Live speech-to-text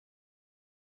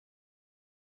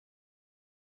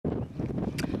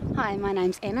Hi, my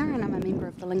name's Anna and I'm a member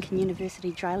of the Lincoln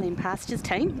University Dryland Pastures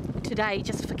team. Today,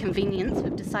 just for convenience,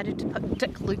 we've decided to put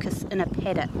Dick Lucas in a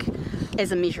paddock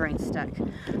as a measuring stick.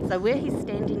 So where he's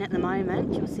standing at the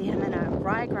moment, you'll see him in a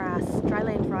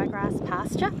Dryland ryegrass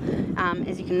pasture.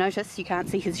 As you can notice, you can't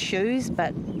see his shoes,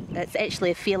 but it's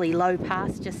actually a fairly low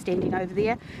pasture standing over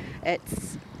there.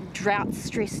 It's drought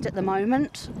stressed at the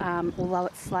moment, although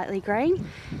it's slightly green,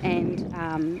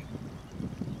 and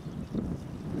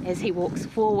as he walks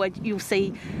forward, you'll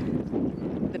see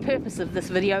the purpose of this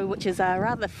video, which is a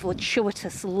rather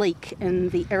fortuitous leak in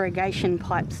the irrigation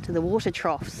pipes to the water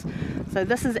troughs. So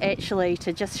this is actually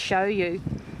to just show you,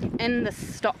 in the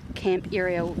stock camp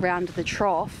area around the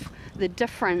trough, the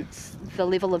difference, the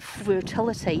level of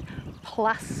fertility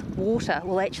plus water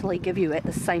will actually give you at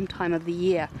the same time of the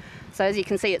year. So as you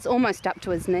can see, it's almost up to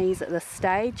his knees at this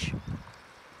stage.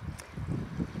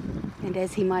 And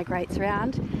as he migrates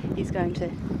around, he's going to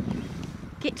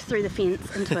get through the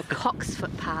fence into a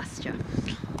cocksfoot pasture.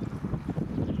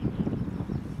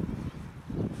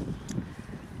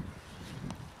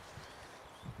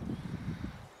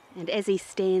 And as he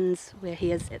stands where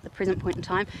he is at the present point in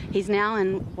time, he's now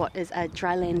in what is a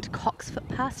dryland cocksfoot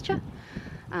pasture.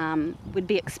 We'd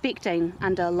be expecting,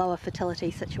 under lower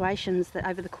fertility situations, that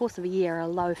over the course of a year a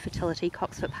low fertility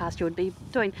cocksfoot pasture would be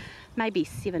doing maybe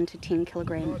 7 to 10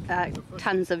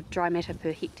 tonnes of dry matter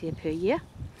per hectare per year.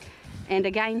 And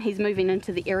again, he's moving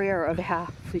into the area of our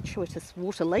fortuitous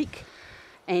water leak,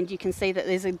 and you can see that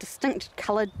there's a distinct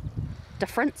colour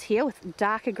difference here with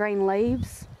darker green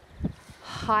leaves,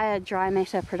 higher dry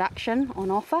matter production on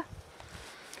offer.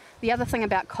 The other thing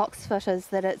about cocksfoot is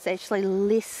that it's actually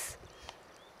less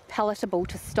palatable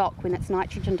to stock when it's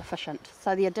nitrogen deficient.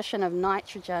 So the addition of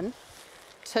nitrogen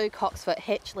to cocksfoot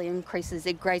actually increases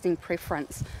their grazing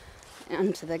preference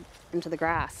into the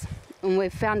grass. And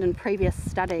we've found in previous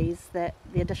studies that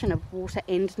the addition of water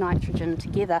and nitrogen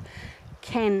together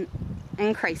can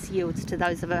increase yields to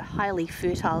those of a highly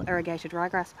fertile irrigated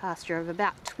ryegrass pasture of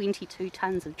about 22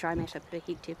 tonnes of dry matter per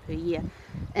hectare per year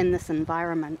in this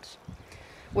environment.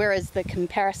 Whereas the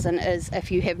comparison is if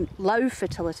you have low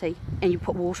fertility and you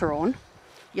put water on,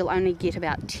 you'll only get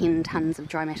about 10 tonnes of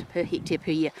dry matter per hectare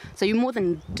per year. So you more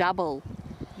than double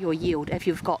your yield if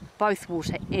you've got both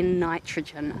water and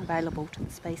nitrogen available to the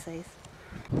species.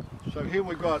 So here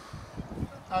we've got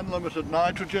unlimited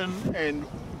nitrogen and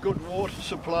good water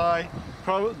supply.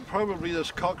 Probably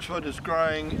this cocksfoot is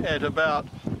growing at about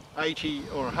 80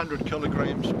 or 100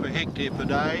 kilograms per hectare per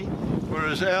day,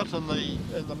 whereas out in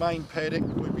the main paddock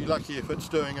we'd be lucky if it's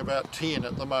doing about 10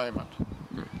 at the moment.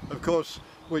 Of course,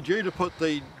 we're due to put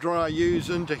the dry ewes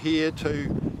into here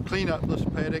to clean up this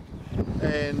paddock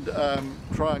and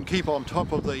try and keep on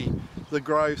top of the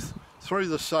growth through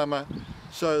the summer,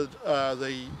 so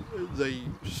the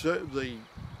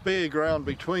bare ground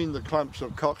between the clumps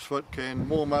of cocksfoot can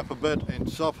warm up a bit and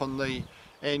soften the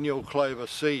annual clover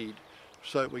seed,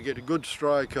 so that we get a good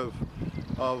strike of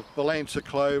balancer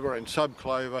clover and sub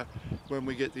clover when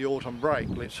we get the autumn break.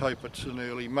 Let's hope it's in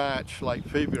early March, late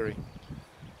February.